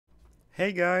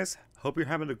Hey guys, hope you're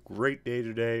having a great day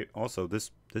today. Also,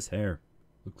 this hair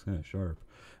looks kind of sharp.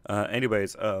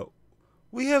 Anyways,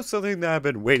 we have something that I've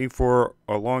been waiting for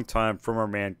a long time from our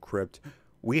man Crypt.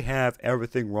 We have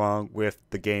everything wrong with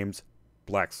the game's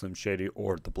Black Slim Shady,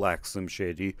 or the Black Slim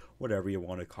Shady, whatever you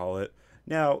want to call it.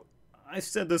 Now, I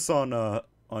said this on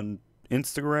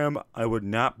Instagram. I would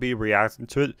not be reacting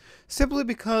to it simply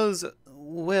because,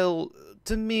 well,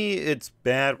 to me it's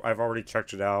bad. I've already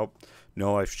checked it out.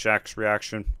 No, I've Shaq's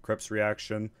reaction, Crypt's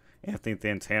reaction. Anthony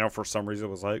Fantano for some reason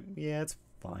was like, yeah, it's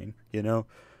fine, you know.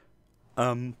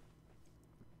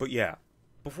 But yeah,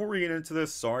 before we get into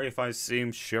this, sorry if I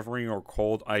seem shivering or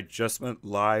cold. I just went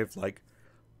live like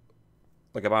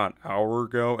about an hour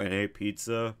ago and ate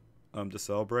pizza to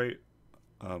celebrate.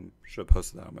 Should have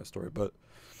posted that on my story, but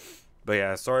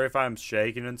yeah, sorry if I'm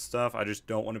shaking and stuff. I just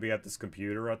don't want to be at this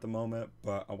computer at the moment,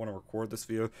 but I want to record this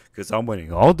video because I'm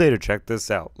waiting all day to check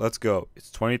this out. Let's go. It's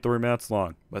 23 minutes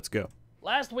long. Let's go.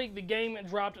 Last week, the game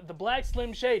dropped The Black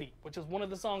Slim Shady, which is one of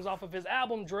the songs off of his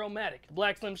album, Drillmatic. The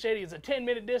Black Slim Shady is a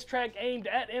 10-minute diss track aimed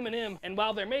at Eminem, and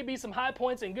while there may be some high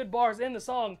points and good bars in the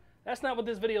song, that's not what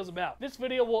this video is about. This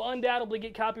video will undoubtedly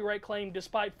get copyright claimed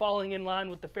despite falling in line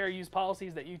with the fair use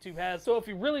policies that YouTube has. So if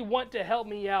you really want to help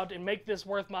me out and make this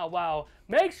worth my while,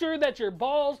 make sure that your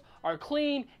balls are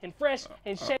clean and fresh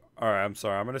and shady. Alright, I'm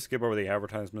sorry. I'm going to skip over the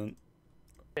advertisement.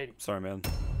 Sorry, man.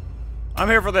 I'm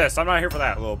here for this. I'm not here for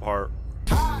that little part.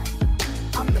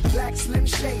 I'm the Black Slim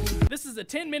Shady. This is a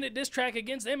 10-minute diss track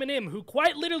against Eminem, who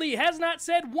quite literally has not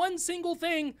said one single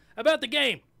thing about the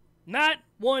game. Not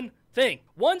one thing.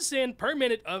 One sin per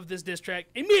minute of this diss track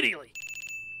immediately.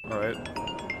 Alright.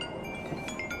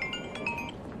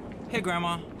 Hey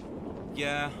Grandma.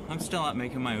 Yeah, I'm still out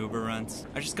making my Uber runs.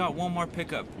 I just got one more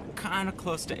pickup, kinda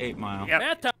close to 8 Mile.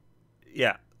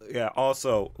 Yeah. Yeah,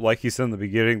 also, like you said in the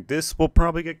beginning, this will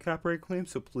probably get copyright claimed,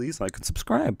 so please like and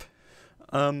subscribe.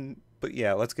 But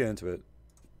yeah, let's get into it.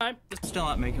 Still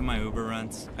out making my Uber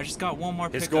runs. I just got one more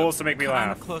pickup. His goal is to make me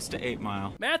laugh. Close to 8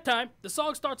 Mile. Math time. The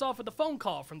song starts off with a phone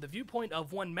call from the viewpoint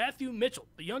of one Matthew Mitchell,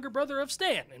 the younger brother of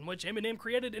Stan, in which Eminem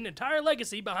created an entire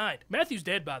legacy behind. Matthew's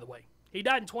dead, by the way. He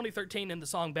died in 2013 in the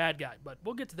song Bad Guy, but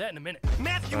we'll get to that in a minute.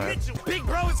 Matthew Mitchell, big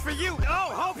bro is for you.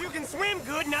 Oh, hope you can swim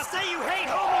good. Now say you hate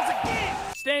homos again.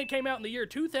 Stan came out in the year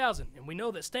 2000, and we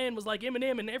know that Stan was like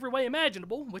Eminem in every way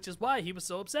imaginable, which is why he was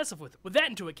so obsessive with him. With that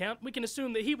into account, we can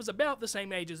assume that he was about the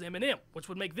same age as Eminem, which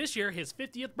would make this year his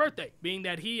 50th birthday. Being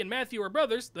that he and Matthew are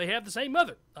brothers, they have the same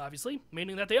mother, obviously,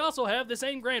 meaning that they also have the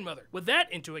same grandmother. With that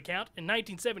into account, in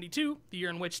 1972, the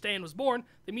year in which Stan was born,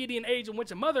 the median age in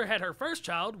which a mother had her first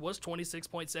child was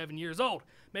 26.7 years old,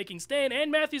 making Stan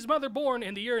and Matthew's mother born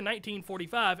in the year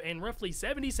 1945 and roughly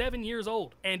 77 years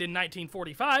old. And in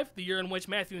 1945, the year in which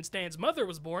Matthew and Stan's mother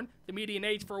was born, the median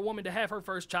age for a woman to have her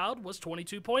first child was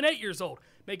 22.8 years old,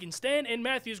 making Stan and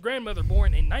Matthew's grandmother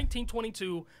born in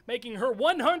 1922, making her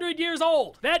 100 years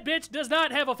old. That bitch does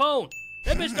not have a phone.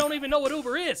 That bitch don't even know what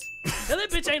Uber is. Now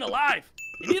that bitch ain't alive.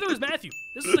 And neither is Matthew.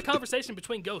 This is a conversation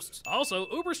between ghosts. Also,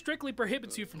 Uber strictly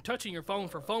prohibits you from touching your phone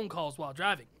for phone calls while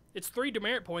driving. It's 3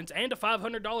 demerit points and a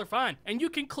 $500 fine. And you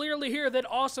can clearly hear that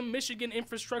awesome Michigan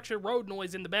infrastructure road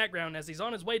noise in the background as he's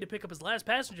on his way to pick up his last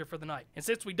passenger for the night. And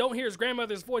since we don't hear his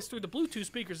grandmother's voice through the Bluetooth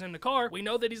speakers in the car, we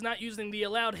know that he's not using the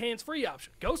allowed hands-free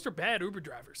option. Ghosts are bad Uber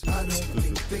drivers. I don't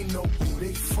think they know who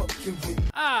they fucking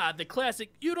with. Ah, the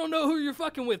classic, you don't know who you're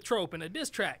fucking with trope in a diss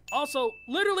track. Also,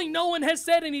 literally no one has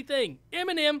said anything.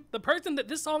 Eminem, the person that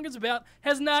this song is about,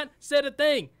 has not said a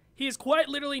thing. He is quite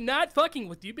literally not fucking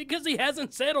with you because he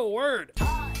hasn't said a word.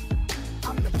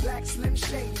 I'm the Black Slim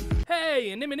Shady. Hey,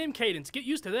 an Eminem cadence, get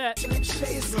used to that.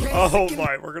 Oh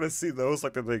my, we're gonna see those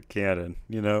like the Nick Cannon,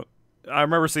 you know. I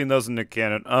remember seeing those in Nick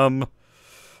Cannon.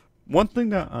 One thing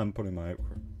that I'm putting my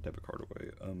debit card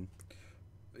away.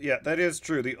 Yeah, that is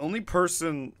true. The only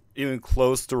person even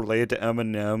close to related to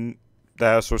Eminem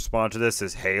that has responded to this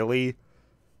is Haley,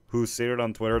 who stated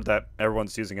on Twitter that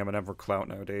everyone's using Eminem for clout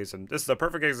nowadays, and this is a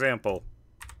perfect example.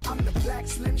 I'm the Black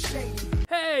Slim Shady.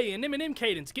 Hey, an Eminem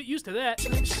cadence, get used to that.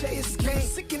 Slim Shady's game.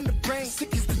 Sick in the brain,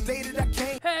 sick is the day that I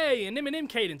came. Hey, an Eminem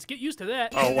cadence, get used to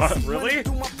that. Oh, what? Really?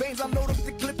 Through my veins, I load up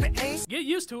the clip and aim. Get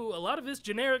used to a lot of this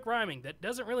generic rhyming that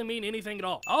doesn't really mean anything at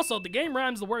all. Also, the game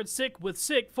rhymes the word sick with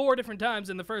sick 4 different times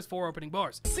in the first 4 opening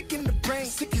bars. Sick in the brain,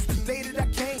 sick is the day that I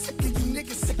came. Sick of you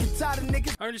niggas, sick and tired of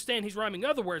niggas. I understand he's rhyming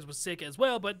other words with sick as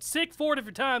well, but sick 4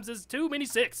 different times is too many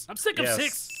sicks. I'm sick of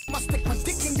sicks. I stick my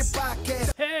dick in your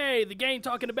podcast. Hey, Hey, the game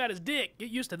talking about his dick.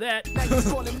 Get used to that. Now you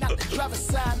crawling out the driver's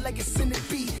side like a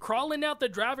centipede. Crawling out the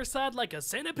driver's side like a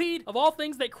centipede? Of all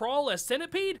things that crawl, a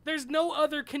centipede? There's no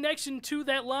other connection to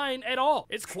that line at all.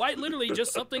 It's quite literally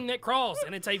just something that crawls,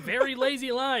 and it's a very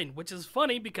lazy line, which is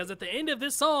funny because at the end of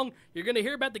this song, you're gonna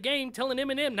hear about the game telling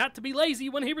Eminem not to be lazy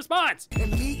when he responds.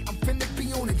 And me, I'm finna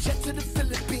be on a jet to the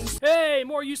Philippines. Hey,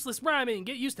 more useless rhyming.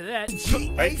 Get used to that.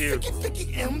 Thank you.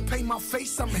 M, pay my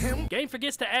face, I'm him. Game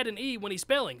forgets to add an E when he's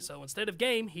spelling, so instead of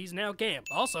game, he's now Gam.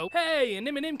 Also, hey, an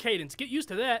Eminem cadence. Get used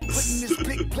to that. Putting this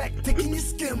big black dick in your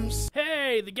skims.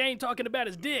 Hey, the game talking about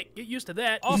his dick. Get used to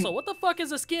that. Also, what the fuck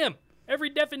is a skim? Every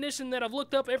definition that I've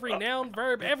looked up, every noun,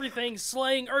 verb, everything,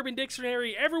 slang, Urban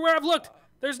Dictionary, everywhere I've looked,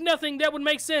 there's nothing that would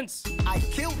make sense. I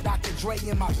killed Dr. Dre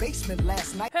in my basement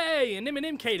last night. Hey, an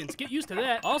Eminem cadence. Get used to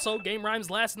that. Also, game rhymes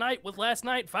last night with last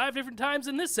night 5 different times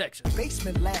in this section.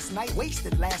 Basement last night,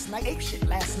 wasted last night, ape shit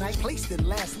last night, placed it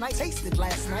last night, tasted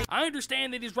last night. I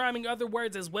understand that he's rhyming other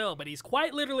words as well, but he's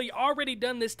quite literally already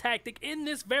done this tactic in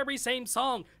this very same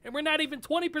song, and we're not even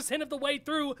 20% of the way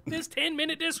through this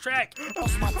 10-minute diss track.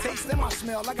 Lost my taste and my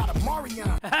smell, I got a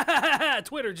Marion.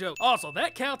 Twitter joke. Also,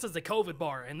 that counts as a COVID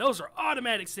bar, and those are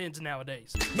automatic sins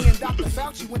nowadays. Me and Dr.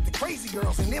 Fauci went to Crazy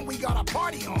Girls, and then we got a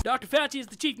party on. Dr. Fauci is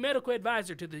the chief medical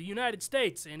advisor to the United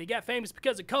States, and he got famous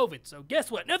because of COVID. So guess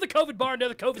what? Another COVID bar,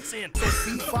 another COVID sin.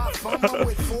 C5 FOMO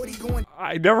with 40 going.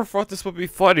 I never thought this would be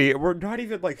funny. We're not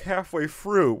even like halfway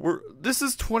through. This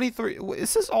is 23.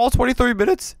 Is this all 23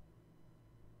 minutes?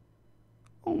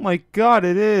 Oh my god,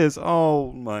 it is.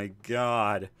 Oh my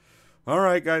god.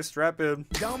 Alright, guys, strap in.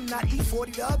 Dumb, not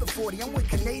E40, the other 40. I'm with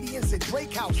Canadians at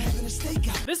Drake House having a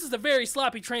stakeout. This is a very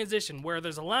sloppy transition where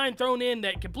there's a line thrown in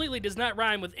that completely does not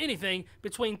rhyme with anything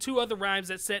between two other rhymes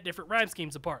that set different rhyme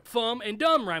schemes apart. Fum and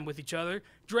dumb rhyme with each other,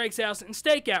 Drake's House and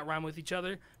stakeout rhyme with each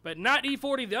other, but not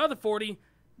E40, the other 40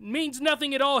 means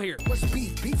nothing at all here. What's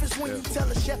beef? Beef is when you tell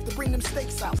a chef to bring them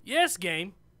steaks out. Yes,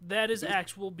 game, that is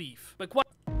actual beef. But quite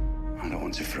I don't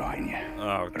want to frighten you.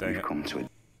 Oh, but dang we've it. come to it.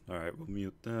 Alright, we'll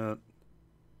mute that.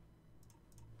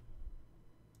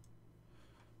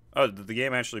 Oh, did the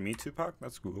game actually meet Tupac?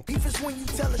 That's cool. Beef is when you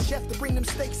tell a chef to bring them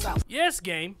steaks out. yes,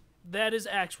 game, that is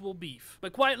actual beef.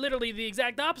 But quite literally the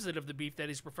exact opposite of the beef that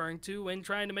he's referring to and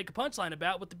trying to make a punchline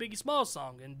about with the Biggie Smalls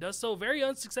song, and does so very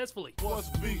unsuccessfully. What's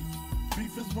beef?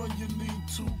 Beef is when you need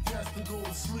two cats to go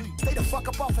to sleep. Stay the fuck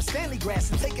up off of Stanley grass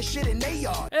and take a shit in their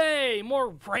yard. Hey,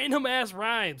 more random ass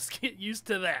rhymes. Get used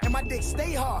to that. And my dick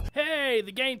stay hard. Hey,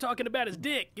 the game talking about his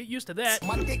dick. Get used to that.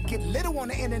 My dick get little on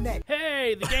the internet.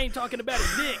 Hey, the game talking about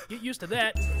his dick. Get used to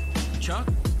that. Chuck?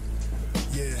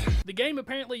 Yeah. The game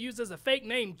apparently uses a fake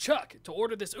name Chuck to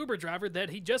order this Uber driver that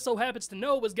he just so happens to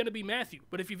know was going to be Matthew.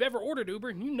 But if you've ever ordered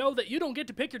Uber, you know that you don't get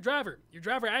to pick your driver. Your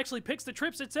driver actually picks the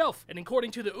trips itself. And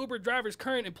according to the Uber driver's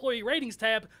current employee ratings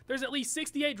tab, there's at least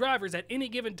 68 drivers at any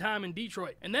given time in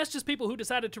Detroit. And that's just people who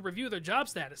decided to review their job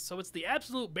status. So it's the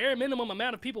absolute bare minimum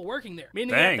amount of people working there.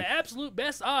 Meaning Dang. at the absolute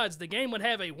best odds, the game would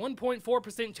have a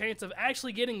 1.4% chance of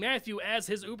actually getting Matthew as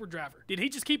his Uber driver. Did he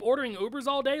just keep ordering Ubers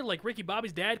all day like Ricky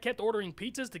Bobby's dad kept ordering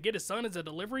pizzas to get his son as a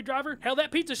delivery driver? Hell,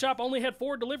 that pizza shop only had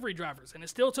 4 delivery drivers, and it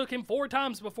still took him 4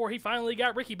 times before he finally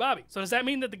got Ricky Bobby. So does that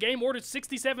mean that the game ordered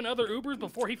 67 other Ubers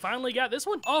before he finally got this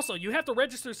one? Also, you have to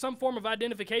register some form of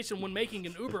identification when making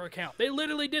an Uber account. They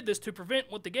literally did this to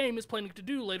prevent what the game is planning to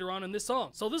do later on in this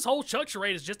song. So this whole Chuck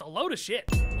charade is just a load of shit.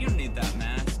 You don't need that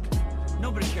mask.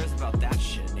 Nobody cares about that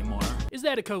shit anymore. Is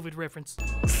that a COVID reference?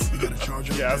 You got a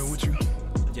charger Yes. there with you?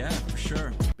 Yeah, for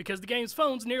sure. Because the game's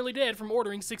phone's nearly dead from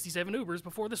ordering 67 Ubers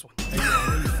before this one. Hey, yo,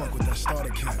 I really fuck with that starter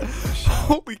cap. That shit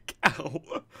Holy cow.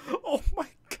 Oh my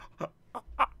god.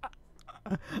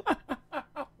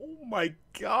 Oh my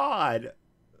god.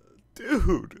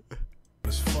 Dude.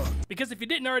 as fuck. Because if you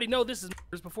didn't already know, this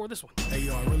is before this one. Hey,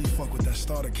 yo, I really fuck with that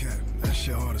starter cap. That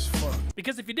shit hard as fuck.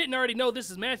 Because if you didn't already know this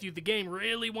is Matthew, the game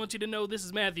really wants you to know this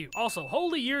is Matthew. Also,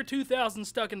 holy year 2000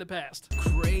 stuck in the past.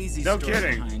 Crazy No story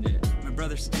kidding. behind it. My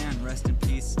brother Stan, rest in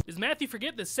peace. Does Matthew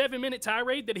forget the 7-minute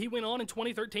tirade that he went on in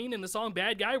 2013 in the song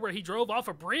Bad Guy where he drove off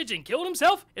a bridge and killed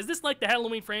himself? Is this like the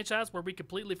Halloween franchise where we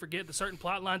completely forget that certain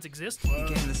plot lines exist? He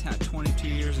gave this hat 22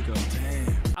 years ago.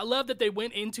 Damn. I love that they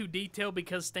went into detail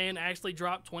because Stan actually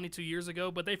dropped 22 years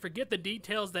ago, but they forget the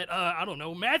details that, I don't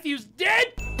know, Matthew's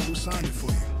dead? Who signed it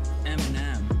for you?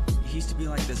 Eminem. He used to be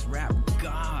like this rap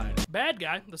god. Bad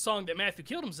Guy, the song that Matthew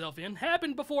killed himself in,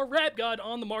 happened before Rap God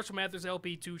on the Marshall Mathers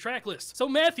LP 2 track list. So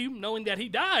Matthew, knowing that he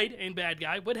died in Bad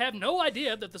Guy, would have no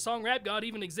idea that the song Rap God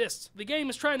even exists. The game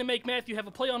is trying to make Matthew have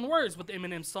a play on words with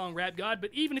Eminem's song Rap God,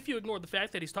 but even if you ignore the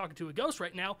fact that he's talking to a ghost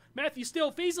right now, Matthew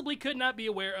still feasibly could not be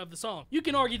aware of the song. You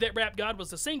can argue that Rap God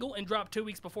was a single and dropped 2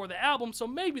 weeks before the album, so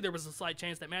maybe there was a slight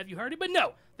chance that Matthew heard it, but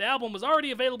no. The album was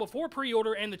already available for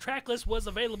pre-order and the track list was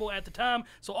available at the time,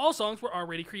 so all songs were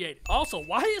already created. Also,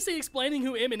 why is he explaining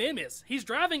who Eminem is? He's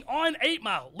driving on 8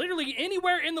 Mile. Literally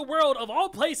anywhere in the world, of all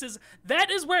places,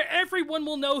 that is where everyone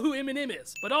will know who Eminem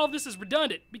is. But all of this is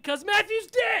redundant because Matthew's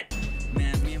dead!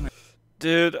 Man, me and my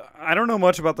Dude, I don't know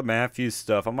much about the Matthews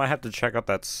stuff. I might have to check out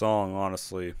that song,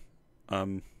 honestly.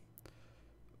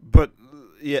 But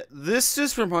yeah, this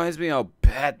just reminds me how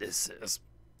bad this is.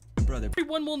 brother.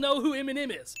 Everyone will know who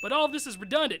Eminem is. But all of this is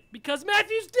redundant because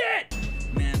Matthew's dead!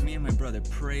 Man, me and my brother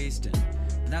praised him.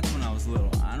 But that's when I was little.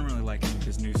 I don't really like any of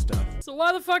his new stuff. So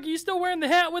why the fuck are you still wearing the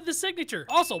hat with the signature?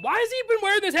 Also, why has he been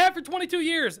wearing this hat for 22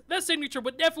 years? That signature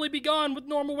would definitely be gone with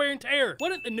normal wear and tear.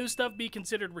 Wouldn't the new stuff be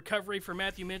considered recovery for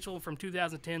Matthew Mitchell from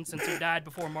 2010 since he died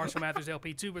before Marshall Mathers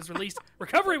LP 2 was released?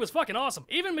 Recovery was fucking awesome.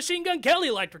 Even Machine Gun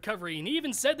Kelly liked Recovery, and he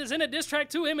even said this in a diss track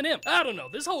to Eminem. I don't know,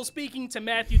 this whole speaking to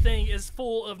Matthew thing is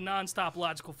full of non-stop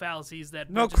logical fallacies that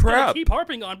No we're just gonna crap. keep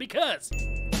harping on because...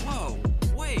 Whoa,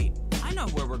 wait. I know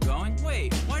where we're going.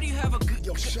 Wait, why do you have a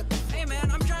good... Hey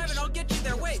man, I'm driving. I'll get you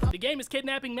there. Wait. The game is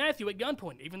kidnapping Matthew at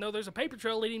gunpoint, even though there's a paper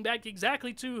trail leading back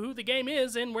exactly to who the game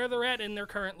is and where they're at in their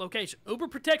current location. Uber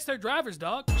protects their drivers,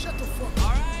 dog. Shut the fuck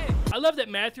All right. I love that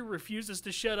Matthew refuses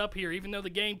to shut up here, even though the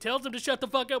game tells him to shut the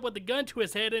fuck up with a gun to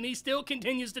his head, and he still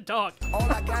continues to talk. All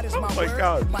I got is my my word,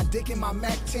 God. my dick and my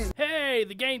Mac 10. Hey,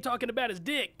 the game talking about his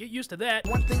dick. Get used to that.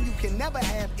 One thing you can never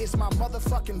have is my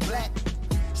motherfucking black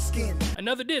skin.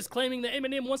 Another diss claiming that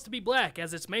Eminem wants to be black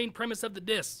as its main premise of the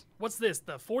diss. What's this,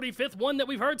 the 45th one that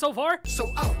we've heard so far?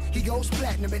 So, oh, he goes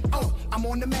platinum and oh, I'm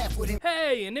on the map with him.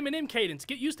 Hey, an Eminem cadence.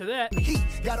 Get used to that. He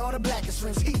got all the blackest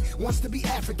friends. He wants to be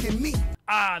African. Me.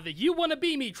 Ah, the you wanna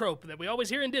be me trope that we always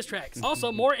hear in diss tracks.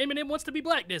 Also, more Eminem wants to be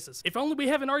black disses. If only we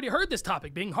haven't already heard this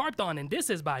topic being harped on in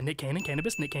disses by Nick Cannon,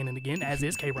 Cannabis, Nick Cannon again, as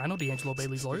is K. Rhino, D'Angelo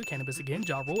Bailey's lawyer, Cannabis again,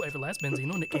 Ja Rule, Everlast,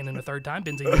 Benzino, Nick Cannon a third time,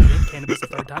 Benzino again, Cannabis a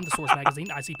third time, The Source Magazine,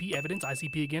 ICP Evidence,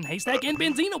 ICP again, Haystack, and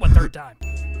Benzino a third time.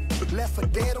 Left for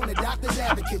dead on the doctor's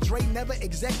advocate. Dre never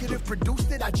executive produced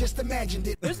it. I just imagined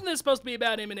it. Isn't this supposed to be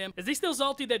about Eminem? Is he still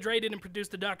salty that Dre didn't produce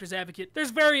The Doctor's Advocate? There's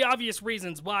very obvious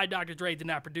reasons why Dr. Dre did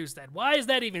not produce that. Why is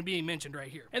that even being mentioned right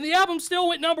here? And the album still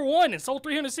went #1 and sold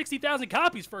 360,000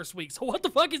 copies first week, so what the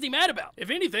fuck is he mad about? If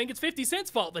anything, it's 50 Cent's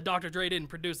fault that Dr. Dre didn't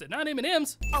produce it, not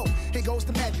Eminem's. Oh, here goes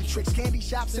the magic tricks, candy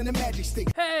shops, and the magic stick.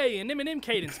 Hey, an Eminem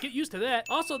cadence, get used to that.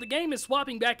 Also, the game is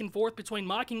swapping back and forth between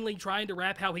mockingly trying to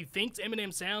rap how he thinks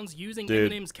Eminem sounds using Dude.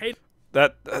 Eminem's cadence.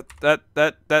 That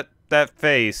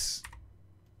face.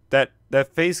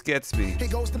 That face gets me. Here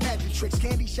goes the magic tricks,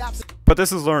 candy shops, But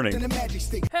this is and learning. the magic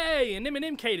stick. Hey, an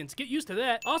Eminem cadence, get used to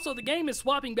that. Also, the game is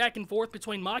swapping back and forth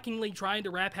between mockingly trying to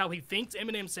rap how he thinks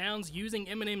Eminem sounds using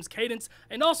Eminem's cadence,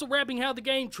 and also rapping how the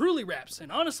game truly raps.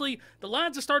 And honestly, the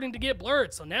lines are starting to get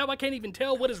blurred, so now I can't even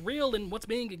tell what is real and what's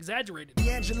being exaggerated.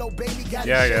 D'Angelo Bailey got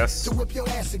Yeah, I his shit guess. to whip your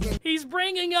ass again. He's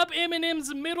bringing up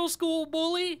Eminem's middle school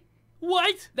bully?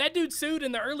 What? That dude sued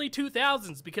in the early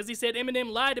 2000s because he said Eminem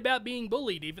lied about being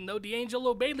bullied, even though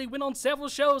D'Angelo Bailey went on several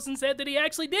shows and said that he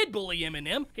actually did bully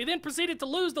Eminem. He then proceeded to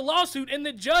lose the lawsuit and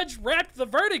the judge wrapped the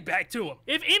verdict back to him.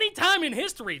 If any time in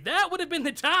history, that would have been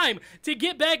the time to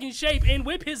get back in shape and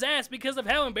whip his ass because of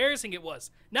how embarrassing it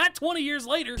was. Not 20 years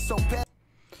later. So bad.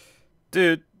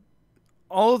 Dude,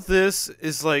 all of this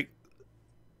is like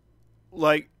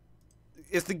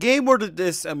if the game were to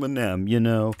diss Eminem, you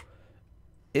know,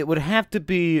 it would have to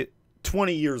be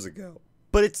 20 years ago.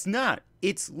 But it's not.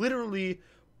 It's literally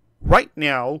right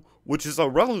now, which is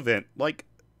irrelevant. Like,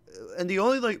 and the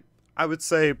only, like, I would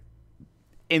say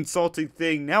insulting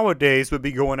thing nowadays would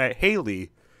be going at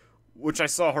Haley, which I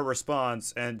saw her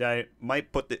response, and I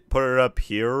might put it up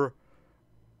here.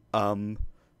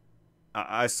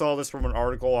 I saw this from an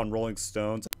article on Rolling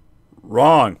Stones.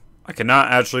 Wrong. I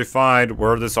cannot actually find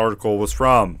where this article was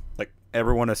from. Like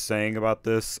everyone is saying about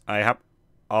this.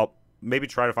 I'll maybe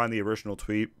try to find the original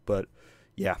tweet, but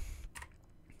yeah.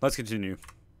 Let's continue.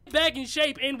 get back in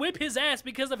shape and whip his ass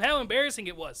because of how embarrassing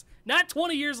it was. Not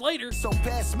 20 years later. So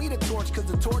pass me the torch, cause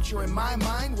the torture in my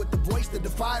mind with the voice that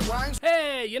defied rhymes.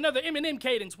 Hey, another Eminem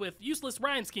cadence with useless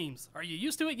rhyme schemes. Are you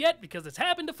used to it yet? Because it's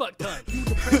happened a fuck ton. You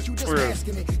depressed, you just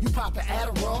asking it. You pop an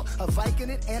Adderall, a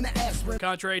Vicodin, and an aspirin.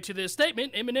 Contrary to this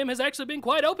statement, Eminem has actually been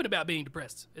quite open about being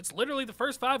depressed. It's literally the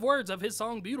first 5 words of his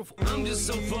song Beautiful. I'm just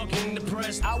so fucking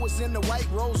depressed. I was in the white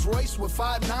Rolls Royce with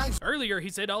 5.9s. Earlier, he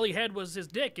said all he had was his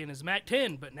dick and his Mac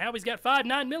 10, but now he's got 5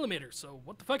 9mm, so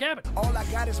what the fuck happened? All I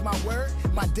got is my word,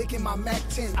 my dick, and my Mac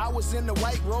 10. I was in the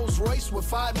white Rolls Royce with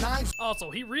 5.9s. Also,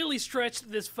 he really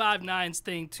stretched this 5.9s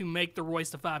thing to make the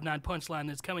Royce to 5.9 punchline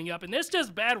that's coming up, and that's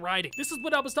just bad writing. This is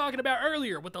what I was talking about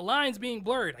earlier, with the lines being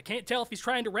blurred. I can't tell if he's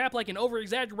trying to rap like an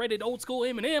over-exaggerated old-school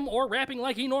Eminem or rapping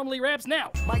like he normally raps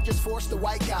now. Might just force the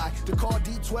white guy to call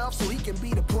D12 so he can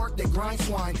be the pork that grinds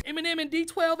swine. Eminem and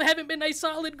D12 haven't been a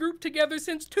solid group together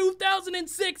since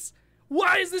 2006.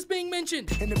 Why is this being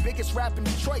mentioned? And the biggest rap in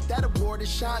Detroit, that award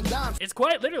is Sean Dimes. It's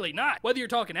quite literally not. Whether you're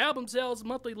talking album sales,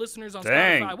 monthly listeners on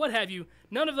Dang. Spotify, what have you,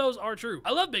 none of those are true.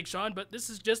 I love Big Sean, but this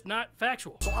is just not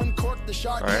factual. So uncork the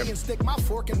Chardonnay Alright. and stick my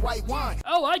fork in white wine.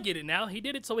 Oh, I get it now. He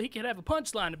did it so he could have a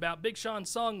punchline about Big Sean's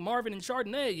song Marvin and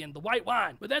Chardonnay and the white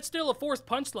wine. But that's still a forced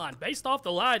punchline based off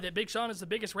the lie that Big Sean is the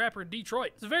biggest rapper in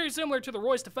Detroit. It's very similar to the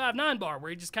Royce to 5.9 bar where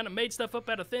he just kind of made stuff up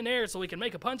out of thin air so he can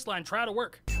make a punchline try to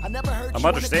work. I never heard I'm you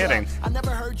understanding. in a club. I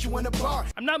never heard you in a bar.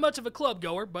 I'm not much of a club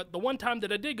goer, but the one time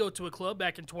that I did go to a club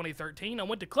back in 2013, I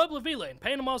went to Club La Villa in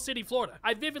Panama City, Florida.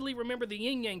 I vividly remember the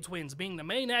Yin Yang Twins being the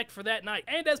main act for that night,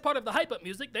 and as part of the hype-up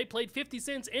music, they played 50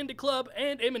 Cent's End of Club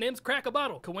and Eminem's Crack a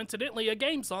Bottle. Coincidentally, a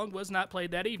game song was not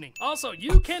played that evening. Also,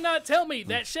 you cannot tell me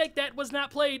that Shake That was not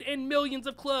played in millions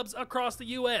of clubs across the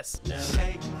U.S.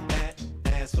 Shake that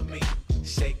ass for me.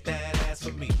 Shake that ass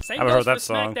for me. Same I've goes heard for that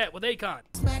Smack song. That with Akon.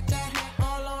 Smack that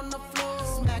all on the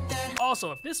floor. Smack that.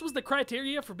 Also, if this was the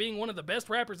criteria for being one of the best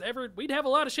rappers ever, we'd have a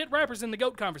lot of shit rappers in the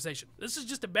GOAT conversation. This is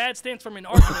just a bad stance from an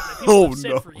argument that people Oh, have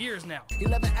said no. for years now.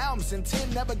 11 albums and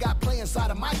 10 never got play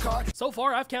inside of my car. So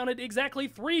far, I've counted exactly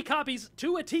 3 copies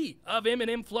to a T of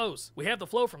Eminem flows. We have the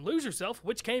flow from Lose Yourself,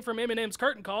 which came from Eminem's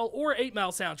Curtain Call or 8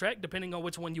 Mile soundtrack, depending on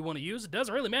which one you want to use. It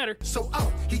doesn't really matter. So,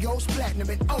 he goes platinum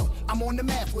and I'm on the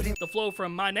map with him. The flow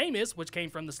from My Name Is, which came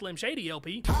from the Slim Shady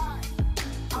LP. Hi,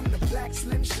 I'm the Black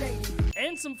Slim Shady.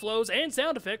 And some flows and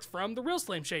sound effects from the Real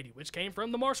Slim Shady, which came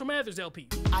from the Marshall Mathers LP.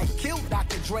 I killed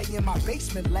Dr. Dre in my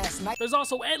basement last night. There's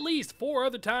also at least 4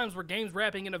 other times where Game's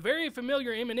rapping in a very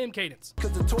familiar Eminem cadence.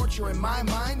 Cause the torture in my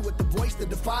mind with the voice that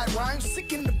defied rhymes.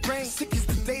 Sick in the brain, sick is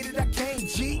the day that I came.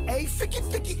 G-A,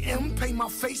 Ficky, M, pay my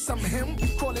face, I'm him.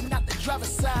 You calling out the driver's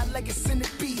side like it's in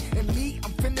the B. And me,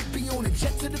 I'm finna be on a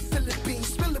jet to the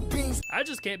Philippines. Philippines. I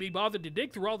just can't be bothered to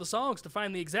dig through all the songs to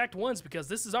find the exact ones because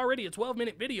this is already a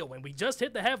 12-minute video and we just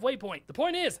hit the halfway point. The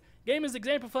point is, Game is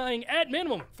exemplifying at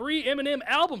minimum 3 Eminem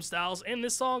album styles in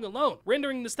this song alone,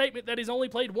 rendering the statement that he's only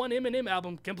played 1 Eminem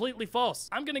album completely false.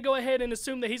 I'm gonna go ahead and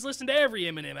assume that he's listened to every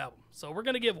Eminem album, so we're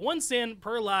gonna give 1 sin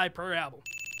per lie per album.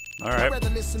 All I'd right. rather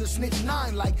listen to Snitch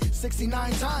 9 like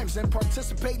 69 times and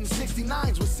participate in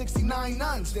 69s with 69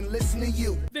 nuns than listen to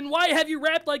you. Then why have you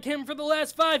rapped like him for the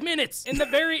last 5 minutes? In the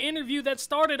very interview that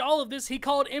started all of this, he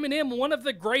called Eminem one of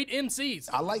the great MCs.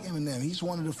 I like Eminem. He's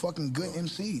one of the fucking good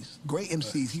MCs. Great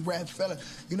MCs. He raps fella.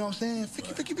 You know what I'm saying?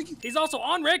 Ficky. He's also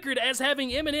on record as having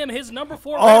Eminem his number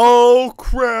 4 rapper. Oh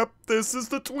crap! This is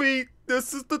the tweet.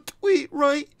 This is the tweet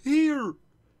right here,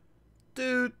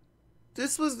 dude.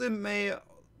 This was in May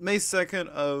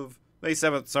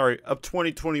 7th, sorry, of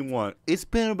 2021. It's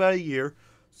been about a year,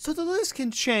 so the list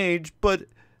can change, but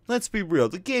let's be real.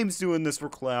 The game's doing this for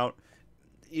clout.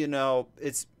 You know,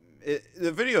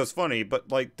 the video's funny,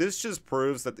 but like this just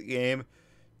proves that the game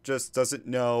just doesn't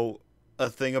know a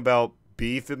thing about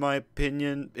beef, in my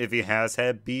opinion. If he has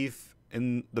had beef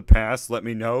in the past, let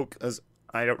me know, because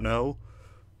I don't know.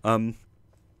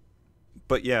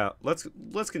 But yeah,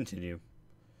 let's continue.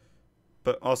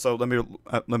 But also, let me look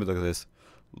at this.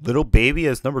 Little Baby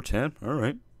as number 10. All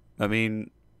right. I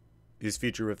mean, his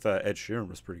feature with Ed Sheeran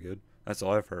was pretty good. That's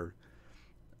all I've heard.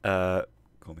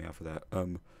 Call me out for that.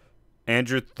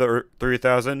 Andrew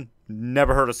 3000.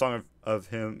 Never heard a song of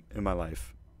him in my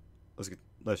life.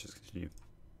 Let's just continue.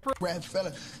 Raps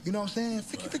fella. You know what I'm saying?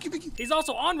 Ficky. He's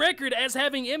also on record as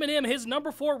having Eminem his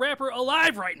number 4 rapper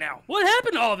alive right now. What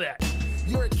happened to all that?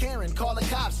 You're a Karen, call the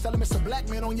cops, tell them it's a black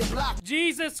man on your block.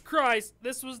 Jesus Christ,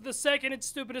 this was the second and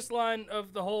stupidest line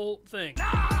of the whole thing.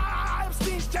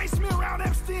 Epstein's chasing me around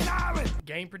Epstein Island.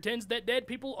 Game pretends that dead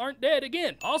people aren't dead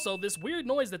again. Also, this weird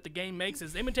noise that the game makes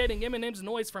is imitating Eminem's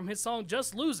noise from his song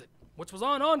Just Lose It. which was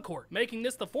on Encore, making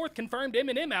this the 4th confirmed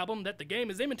Eminem album that the game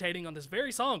is imitating on this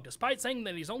very song, despite saying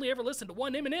that he's only ever listened to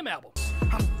one Eminem album.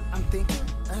 I'm thinking,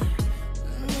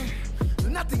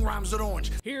 nothing rhymes with orange.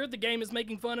 Here, the game is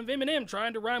making fun of Eminem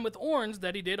trying to rhyme with orange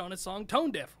that he did on his song Tone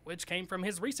Deaf, which came from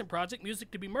his recent project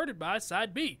Music to Be Murdered By,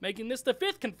 Side B, making this the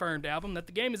 5th confirmed album that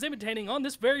the game is imitating on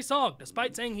this very song,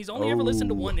 despite saying he's only ever listened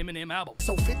to one Eminem album.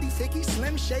 So 50-50,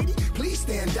 Slim Shady, please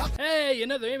stand up. Hey,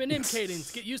 another Eminem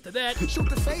cadence, get used to that. Shoot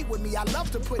the fade with me, I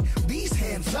love to put these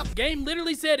hands up. Game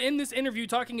literally said in this interview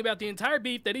talking about the entire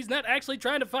beef that he's not actually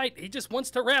trying to fight, he just wants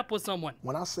to rap with someone.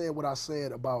 When I said what I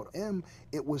said about M,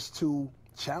 it was to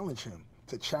challenge him,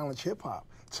 to challenge hip-hop,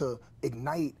 to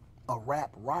ignite a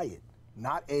rap riot,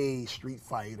 not a street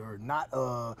fight or not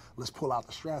let's pull out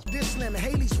the straps. This Slim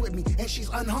Haley's with me and she's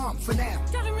unharmed for now.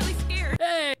 God, I'm really scared.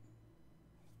 Hey!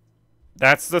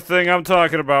 That's the thing I'm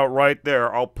talking about right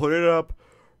there. I'll put it up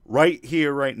right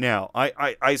here, right now.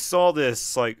 I saw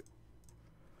this, like,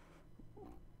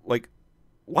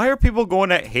 why are people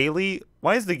going at Haley?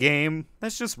 Why is the game?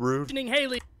 That's just rude. Mentioning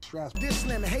Haley. This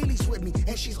Slim Haley's with me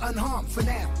and she's unharmed for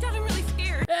now. God, I'm really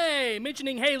scared. Hey,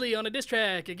 mentioning Haley on a diss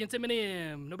track against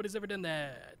Eminem. Nobody's ever done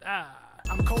that.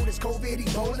 I'm cold as COVID,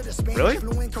 Ebola, the Spanish Really?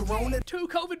 flu and Corona. 2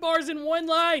 COVID bars in one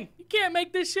line. You can't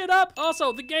make this shit up.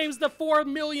 Also, the game's the 4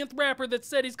 millionth rapper that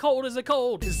said he's cold as a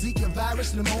cold. The Zika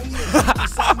virus, pneumonia, is deep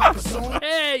inside my persona.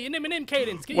 Hey, an Eminem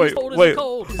cadence. Get Wait, used cold as wait. a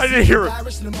cold. The I didn't hear it. Zika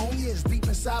virus, pneumonia is deep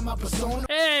inside my persona.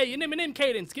 Hey, an Eminem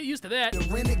cadence. Get used to that. The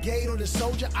renegade or the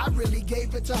soldier, I really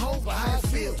gave it to Hova. How I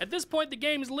feel. At this point, the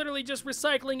game is literally just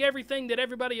recycling everything that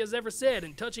everybody has ever said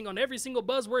and touching on every single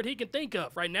buzzword he can think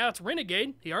of. Right now, it's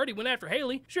Renegade. He already went after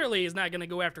Haley. Surely he's not gonna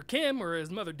go after Kim or his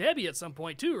mother Debbie at some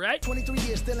point too, right? 23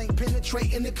 years still ain't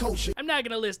penetrating the culture. I'm not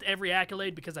gonna list every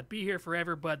accolade because I'd be here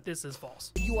forever, but this is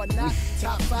false. You are not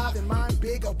top 5 in mine,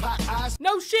 big or pop eyes.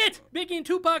 No shit! Biggie and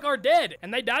Tupac are dead,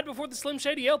 and they died before the Slim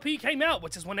Shady LP came out,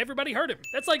 which is when everybody heard him.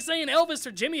 That's like saying Elvis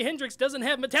or Jimi Hendrix doesn't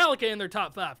have Metallica in their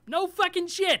top 5. No fucking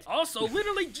shit! Also,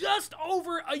 literally just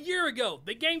over a year ago,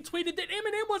 the game tweeted that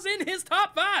Eminem was in his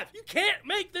top 5. You can't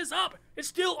make this up! It's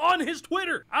still on his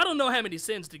Twitter. I don't know how many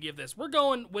sins to give this. We're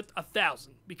going with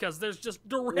 1,000 because there's just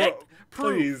direct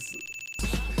proof.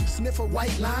 Please. Sniff a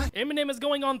white line. Eminem is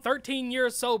going on 13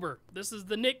 years sober. This is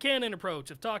the Nick Cannon approach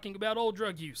of talking about old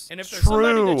drug use. And if there's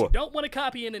somebody that you don't want to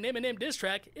copy in an Eminem diss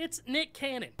track, it's Nick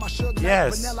Cannon. My sugar,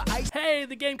 Yes. vanilla ice. Hey,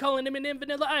 the game calling Eminem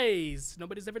Vanilla Ice.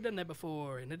 Nobody's ever done that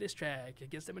before in a diss track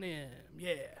against Eminem.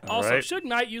 Yeah. Also, right. Suge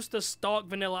Knight used to stalk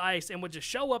Vanilla Ice and would just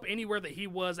show up anywhere that he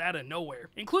was out of nowhere,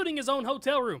 including his own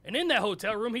hotel room. And in that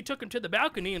hotel room, he took him to the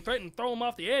balcony and threatened to throw him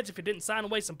off the edge if he didn't sign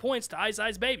away some points to Ice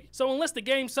Ice Baby. So unless the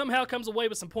game somehow comes away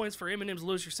with some points for Eminem's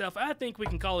Lose Yourself, I think we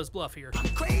can call his bluff here.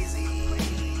 Crazy.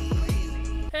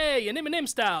 Hey, an Eminem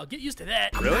style. Get used to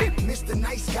that. Really? Mr.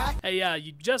 Nice Guy. Hey,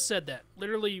 you just said that.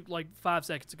 Literally, like 5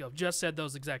 seconds ago. Just said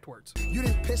those exact words. You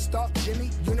didn't pissed off Jimmy,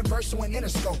 Universal, and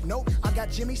Interscope. Nope, I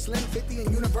got Jimmy, Slim, 50,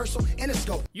 and Universal,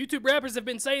 Interscope. YouTube rappers have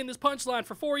been saying this punchline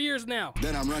for 4 years now.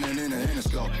 Then I'm running in the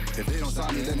Interscope. If they don't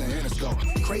sign me, then the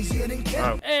Interscope. Crazier than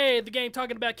Kim. Hey, the game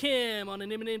talking about Kim on an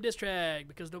Eminem diss track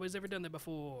because nobody's ever done that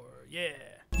before. Yeah.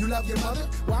 You love your mother?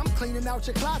 Well, I'm cleaning out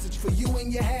your closets for you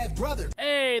and your half brother.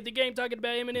 Hey, the game talking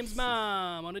about Eminem's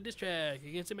mom on a diss track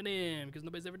against Eminem because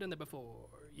nobody's ever done that before.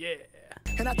 Yeah.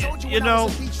 And I told you You when I know-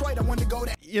 was in Detroit, I wanted to go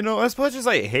to. You know, as much as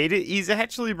I hate it, he's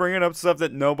actually bringing up stuff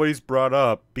that nobody's brought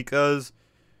up because,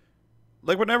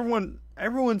 like, when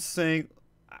everyone's saying,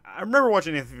 I remember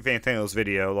watching Anthony Fantano's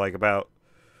video, like, about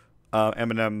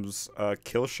Eminem's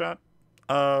Kill Shot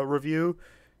review,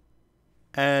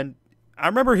 and I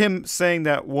remember him saying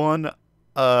that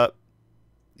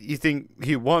you think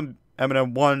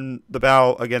Eminem won the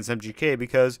battle against MGK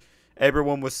because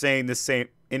everyone was saying the same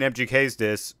in MGK's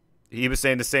diss. He was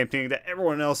saying the same thing that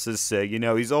everyone else is saying. You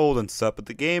know, he's old and stuff, but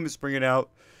the game is bringing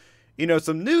out, you know,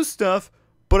 some new stuff,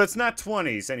 but it's not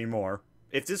 20s anymore.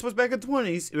 If this was back in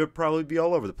 20s, it would probably be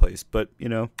all over the place, but, you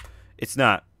know, it's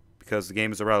not because the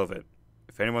game is irrelevant.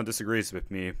 If anyone disagrees with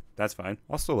me, that's fine.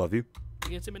 I'll still love you.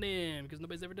 Against Eminem because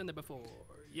nobody's ever done that before.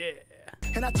 Yeah.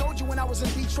 And I told you when I was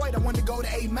in Detroit, I wanted to go to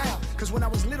 8 Mile. Because when I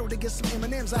was little, to get some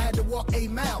M&Ms, I had to walk 8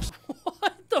 miles.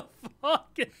 What the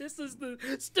fuck? This is the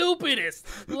stupidest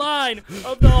line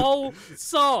of the whole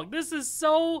song. This is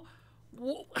so...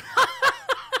 Oh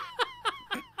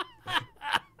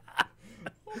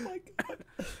my god.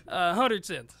 100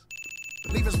 cents.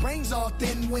 Leave his brains all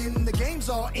thin when the game's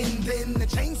all in, then the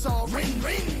chainsaw ring,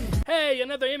 ring. Hey,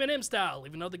 another Eminem style,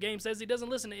 even though the game says he doesn't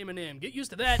listen to Eminem. Get used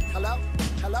to that. Hello?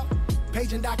 Hello?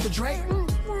 Page and Dr. Dre?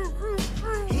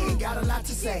 He ain't got a lot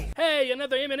to say. Hey,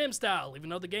 another Eminem style, even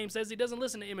though the game says he doesn't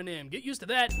listen to Eminem. Get used to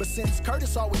that. But since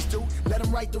Curtis always do, let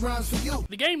him write the rhymes for you.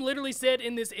 The game literally said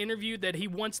in this interview that he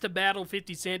wants to battle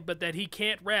 50 Cent, but that he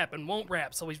can't rap and won't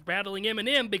rap. So he's battling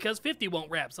Eminem because 50 won't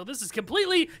rap. So this is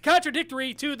completely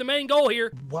contradictory to the main goal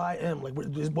here. Why M? Like, what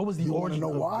was the origin? You wanna know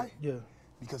why? Yeah.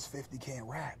 Because 50 can't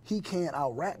rap. He can't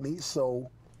out-rap me, so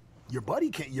your buddy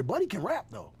can rap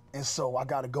though. And so I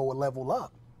gotta go a level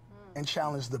up and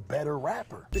challenge the better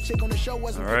rapper. The chick on the show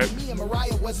wasn't picking me and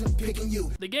Mariah wasn't picking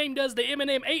you. The game does the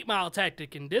Eminem 8 Mile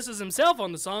tactic and disses himself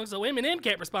on the song, so Eminem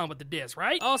can't respond with the diss,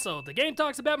 right? Also, the game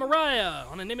talks about Mariah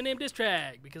on an Eminem diss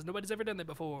track because nobody's ever done that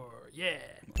before. Yeah.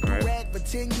 Rad for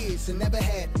 10 years and never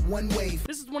had one wave.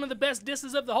 This is one of the best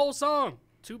disses of the whole song.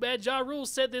 Too bad Ja Rule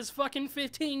said this fucking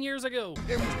 15 years ago.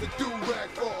 It was the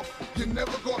do-rag off. You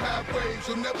never gonna have waves,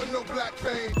 you'll never know black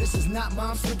pain. This is not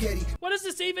Mom's spaghetti. What does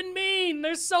this even mean?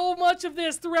 There's so much of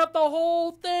this throughout the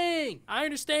whole thing. I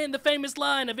understand the famous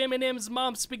line of Eminem's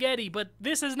Mom's Spaghetti, but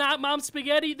this is not Mom's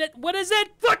Spaghetti. What does that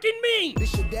fucking mean?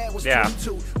 This your dad was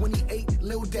 22 when he ate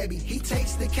Lil Debbie. He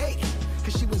takes the cake.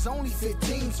 Cause she was only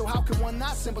 15, so how can one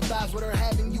not sympathize with her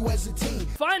having you as a teen?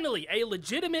 Finally, a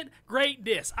legitimate great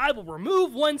diss. I will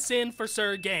remove one sin for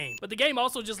Sir Game. But the game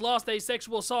also just lost a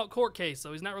sexual assault court case,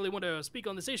 so he's not really one to speak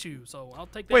on this issue, so I'll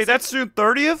take that. Wait, that's June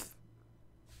 30th?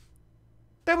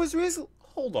 That was recent.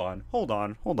 Hold on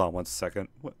one second.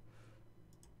 What?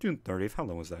 June 30th? How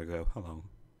long was that ago? How long?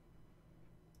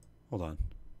 Hold on.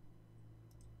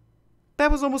 That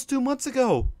was almost 2 months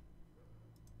ago.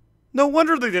 No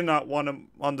wonder they did not want him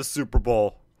on the Super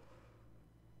Bowl.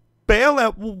 Bail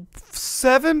at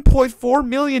 $7.4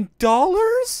 million?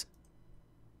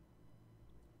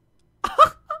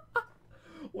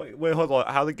 Wait, hold on.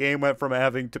 How the game went from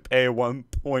having to pay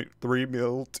 1.3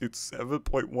 mil to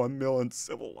 7.1 mil in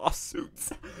civil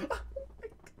lawsuits.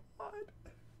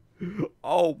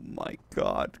 Oh my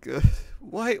god.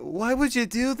 Why would you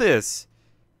do this?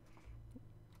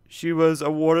 She was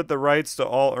awarded the rights to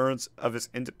all earns of its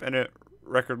independent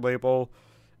record label,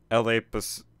 LA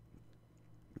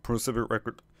Pacific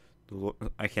Record.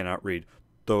 I cannot read.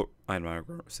 Though I'm not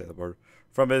going to say the word.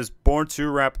 From his Born to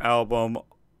Rap album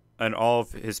and all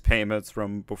of his payments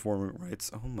from performing rights.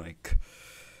 Oh my god.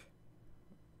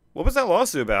 What was that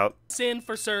lawsuit about? Sin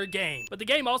for Sir Game. But the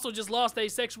game also just lost a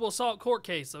sexual assault court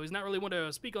case, so he's not really one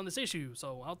to speak on this issue,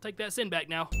 so I'll take that sin back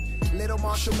now. Little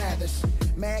Marshall Mathers.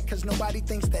 Mad cause nobody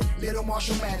thinks that Little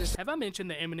Marshall matters. Have I mentioned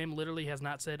that Eminem literally has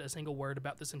not said a single word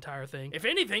about this entire thing? If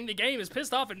anything, the game is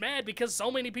pissed off and mad because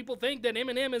so many people think that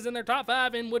Eminem is in their top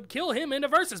 5 and would kill him in a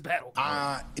versus battle. And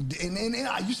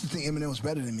I used to think Eminem was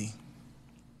better than me.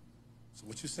 So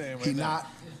what you saying right now?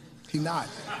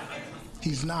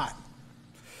 He's not.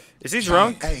 Is he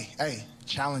drunk? Hey,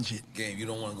 challenge it. Game, you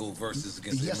don't want to go versus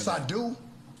against Yes, Eminem. I do.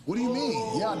 What do you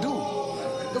mean? Yeah, I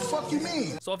do. The fuck you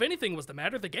mean? So if anything was the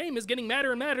matter, the game is getting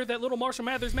madder and madder that Little Marshall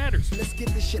Mathers matters. Let's get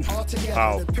this shit all together.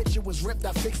 Wow. The picture was ripped,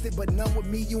 I fixed it, but none with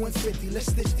me, you and 50.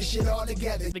 Let's stitch this shit all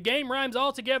together. The game rhymes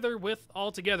all together with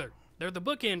all together. They're the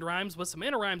bookend rhymes with some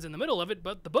inner rhymes in the middle of it,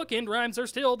 but the bookend rhymes are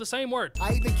still the same word.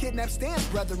 I even kidnapped Stan's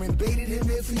brother and baited him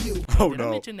in for you. Oh Did I no.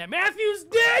 mention that Matthew's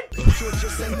dead? Sure,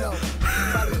 just say no.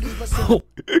 Probably leave us in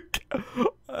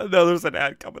No, there's an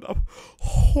ad coming up.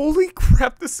 Holy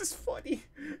crap, this is funny.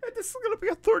 And this is going to be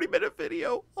a 30-minute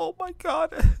video. Oh my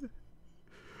god.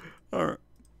 Alright.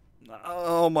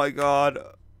 Oh my god.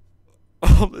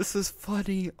 Oh, this is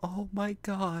funny. Oh my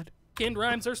god. Bookend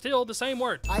rhymes are still the same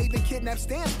word. I even kidnapped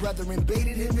Stan's brother and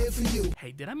baited him in for you.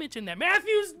 Hey, did I mention that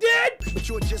Matthew's dead? But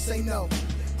you'll just say no.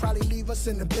 Probably leave us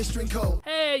in the blistering cold.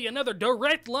 Hey, another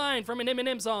direct line from an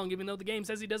Eminem song, even though the game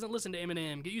says he doesn't listen to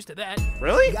Eminem. Get used to that.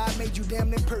 Really? God made you damn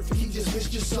near perfect, he just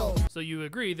missed your soul. So you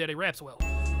agree that he raps well.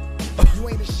 You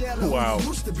ain't a shell of Wow. who you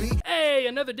used to be. Hey,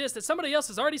 another diss that somebody else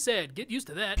has already said. Get used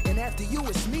to that. And after you,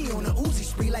 it's me on the Uzi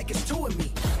spree like it's 2 of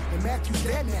me. And Matthew's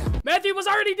dead now. Matthew was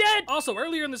already dead! Also,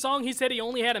 earlier in the song, he said he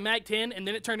only had a Mac 10, and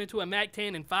then it turned into a Mac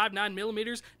 10 and 5.9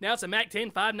 millimeters. Now it's a Mac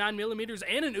 10, 5.9 millimeters,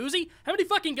 and an Uzi? How many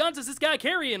fucking guns is this guy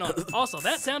carrying on? Also,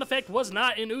 that sound effect was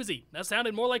not in Uzi. That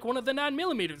sounded more like one of the 9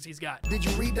 millimeters he's got. Did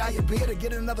you re-dye your beard or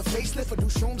get another facelift or do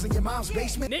shrooms in your mom's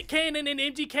basement? Nick Cannon and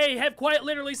MGK have quite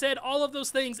literally said all of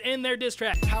those things in their diss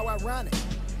track. How ironic.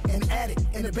 An addict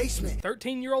in the basement.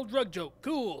 13-year-old drug joke.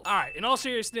 Cool. Alright, in all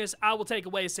seriousness, I will take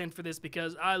away a sin for this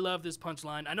because I love this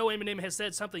punchline. I know Eminem has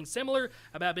said something similar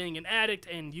about being an addict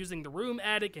and using the room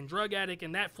addict and drug addict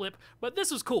and that flip, but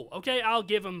this was cool, okay? I'll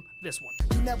give him this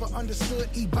one. never understood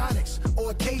ebonics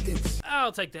or cadence.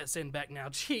 I'll take that sin back now.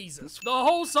 Jesus. The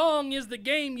whole song is the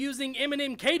game using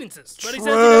Eminem cadences. But he says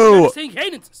he True. doesn't understand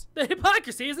cadences. The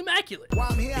hypocrisy is immaculate.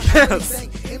 While I'm here, I Yes.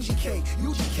 thank MGK,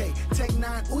 UGK, Tech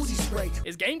 9, Uzi Spray.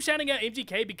 Is Game shouting out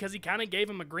MGK because he kind of gave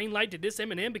him a green light to diss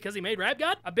Eminem because he made Rap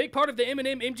God? A big part of the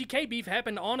Eminem MGK beef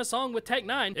happened on a song with Tech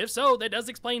 9. If so, that does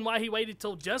explain why he waited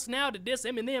till just now to diss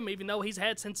Eminem, even though he's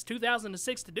had since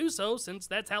 2006 to do so, since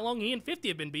that's how long he and 50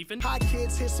 have been beefing. Hi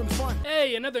kids, here's some fun.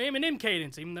 Hey, another Eminem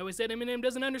cadence, even though he said Eminem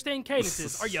doesn't understand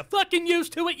cadences. Are you fucking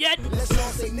used to it yet? Let's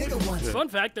all say nigga once. Fun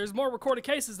fact, there's more recorded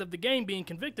cases of the game being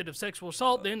convicted of sexual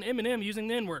assault than Eminem using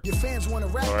the N-word. Your fans want a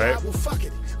rap Alright. guy? Well, fuck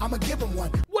it. I'ma give them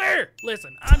one. Where?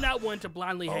 Listen, I'm not one to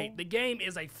blindly hate. The game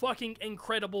is a fucking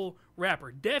incredible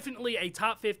rapper. Definitely a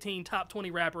top 15, top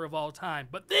 20 rapper of all time.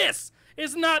 But this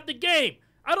is not the game.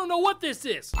 I don't know what this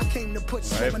is. I came to put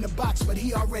Slim in the box, but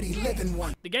he already live in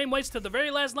one. The game waits to the very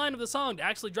last line of the song to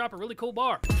actually drop a really cool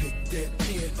bar. Pick that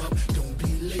pen up, don't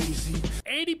be lazy.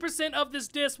 80% of this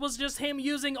diss was just him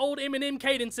using old Eminem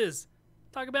cadences.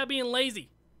 Talk about being lazy.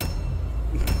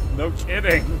 No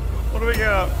kidding. What do we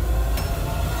got?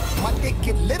 My dick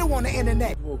get little on the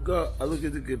internet. Woke up, I look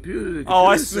at the computer. Oh,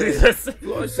 I see this.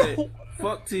 Floyd said,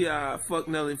 fuck T.I., fuck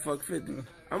Nelly, fuck 50.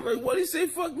 I'm like, what do you say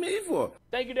fuck me for?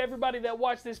 Thank you to everybody that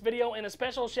watched this video, and a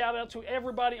special shout out to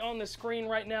everybody on the screen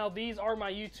right now. These are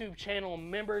my YouTube channel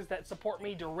members that support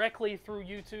me directly through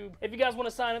YouTube. If you guys want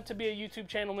to sign up to be a YouTube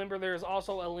channel member, there is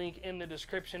also a link in the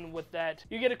description with that.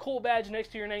 You get a cool badge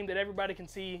next to your name that everybody can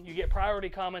see. You get priority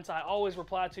comments. I always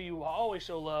reply to you. I always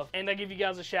show love, and I give you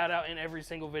guys a shout out in every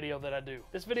single video that I do.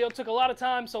 This video took a lot of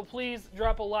time, so please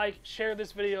drop a like, share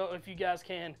this video if you guys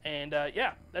can, and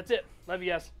yeah, that's it. Love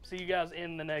you guys. See you guys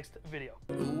in the next video.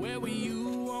 Where were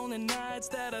you on the nights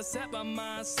that I sat by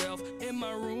myself in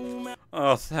my room?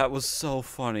 Oh, that was so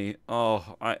funny.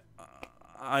 Oh,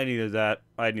 I needed that.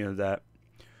 I needed that.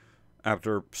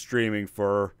 After streaming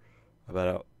for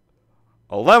about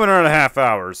 11 and a half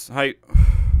hours. I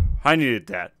needed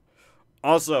that.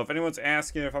 Also, if anyone's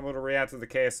asking if I'm going to react to the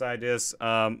KSI diss,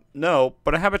 no,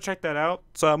 but I haven't checked that out,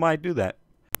 so I might do that.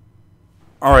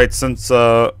 Alright, since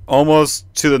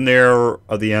almost to the near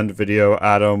of the end video,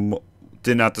 Adam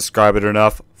did not describe it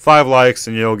enough. 5 likes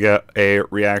and you'll get a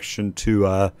reaction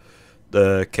to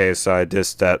the KSI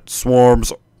diss that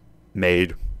Swarms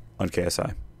made on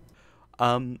KSI.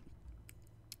 Alright,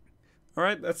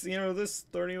 that's the end of this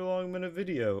 30-long-minute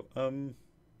video.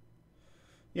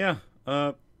 Yeah,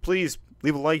 please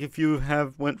leave a like if you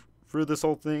have went through this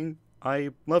whole thing.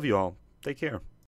 I love you all. Take care.